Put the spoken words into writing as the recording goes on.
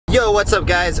Yo, what's up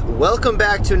guys? Welcome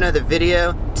back to another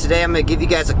video. Today I'm going to give you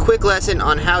guys a quick lesson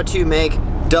on how to make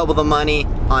double the money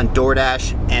on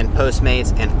Doordash and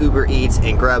Postmates and Ubereats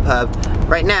and Grubhub.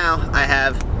 Right now I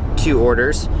have 2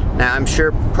 orders. Now I'm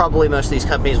sure probably most of these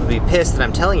companies would be pissed that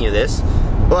I'm telling you this,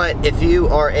 but if you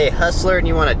are a hustler and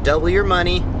you want to double your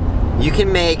money, you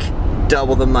can make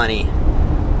double the money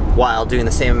while doing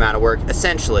the same amount of work,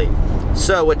 essentially.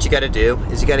 So what you got to do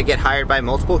is you got to get hired by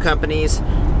multiple companies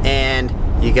and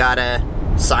you gotta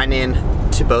sign in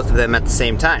to both of them at the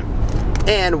same time.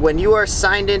 And when you are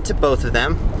signed into both of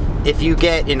them, if you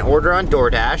get an order on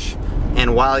Doordash,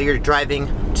 and while you're driving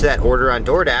to that order on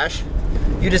Doordash,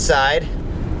 you decide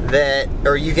that,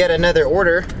 or you get another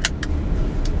order,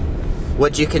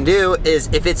 what you can do is,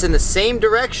 if it's in the same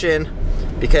direction,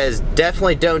 because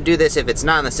definitely don't do this if it's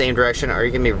not in the same direction, or you're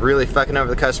gonna be really fucking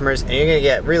over the customers and you're gonna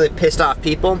get really pissed off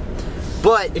people.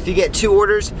 But if you get 2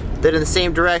 orders that are in the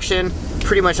same direction,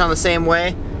 pretty much on the same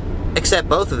way, except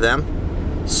both of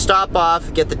them, stop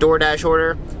off, get the Doordash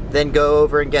order, then go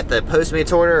over and get the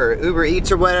Postmates order or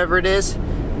Ubereats or whatever it is,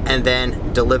 and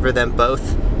then deliver them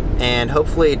both. And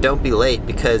hopefully don't be late,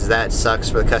 because that sucks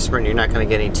for the customer and you're not gonna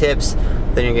get any tips,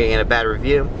 then you're gonna get a bad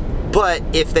review. But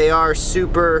if they are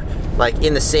super, like,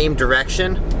 in the same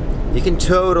direction, you can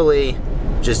totally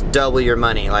just double your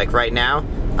money. Like right now,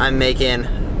 I'm making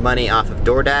money off of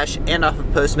Doordash and off of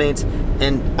Postmates,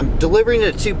 and I'm delivering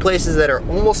to 2 places that are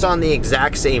almost on the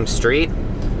exact same street.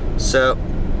 So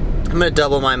I'm gonna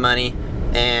double my money.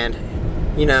 And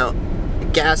you know,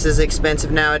 gas is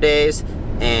expensive nowadays,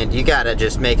 and you gotta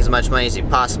just make as much money as you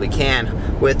possibly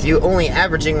can. With you only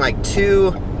averaging like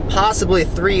 2, possibly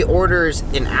 3 orders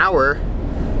an hour,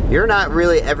 you're not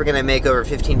really ever gonna make over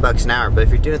 15 bucks an hour. But if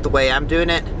you're doing it the way I'm doing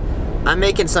it, I'm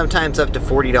making sometimes up to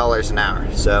 $40 an hour.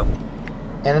 So,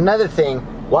 and another thing,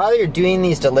 while you're doing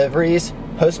these deliveries,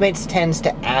 Postmates tends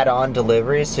to add on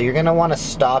deliveries, so you're gonna wanna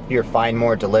stop your find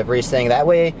more deliveries thing. That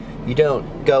way you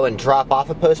don't go and drop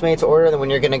off a Postmates order, and then when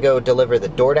you're gonna go deliver the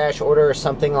Doordash order or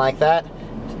something like that,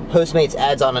 Postmates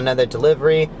adds on another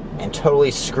delivery and totally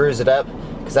screws it up,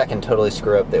 because that can totally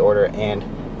screw up the order and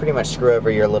pretty much screw over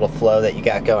your little flow that you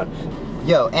got going.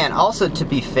 Yo, and also to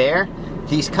be fair,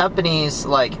 these companies,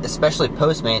 like especially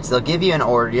Postmates, they'll give you an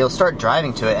order, you'll start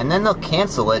driving to it, and then they'll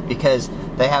cancel it because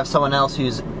they have someone else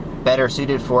who's better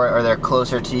suited for it, or they're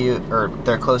closer to you, or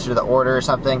they're closer to the order or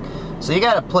something. So you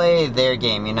gotta play their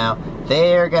game, you know?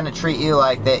 They're gonna treat you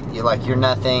like you're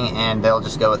nothing, and they'll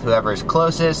just go with whoever is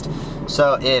closest.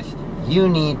 So if you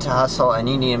need to hustle and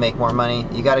you need to make more money,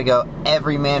 you gotta go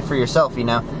every man for yourself, you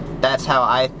know? That's how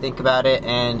I think about it.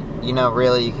 And you know,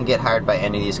 really, you can get hired by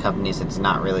any of these companies. It's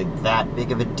not really that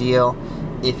big of a deal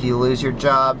if you lose your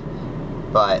job,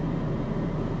 but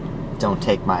don't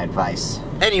take my advice.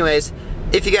 Anyways,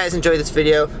 if you guys enjoyed this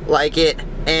video, like it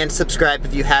and subscribe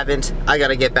if you haven't. I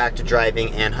gotta get back to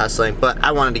driving and hustling, but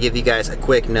I wanted to give you guys a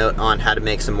quick note on how to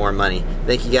make some more money.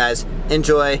 Thank you guys.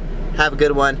 Enjoy. Have a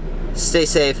good one. Stay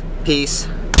safe. Peace.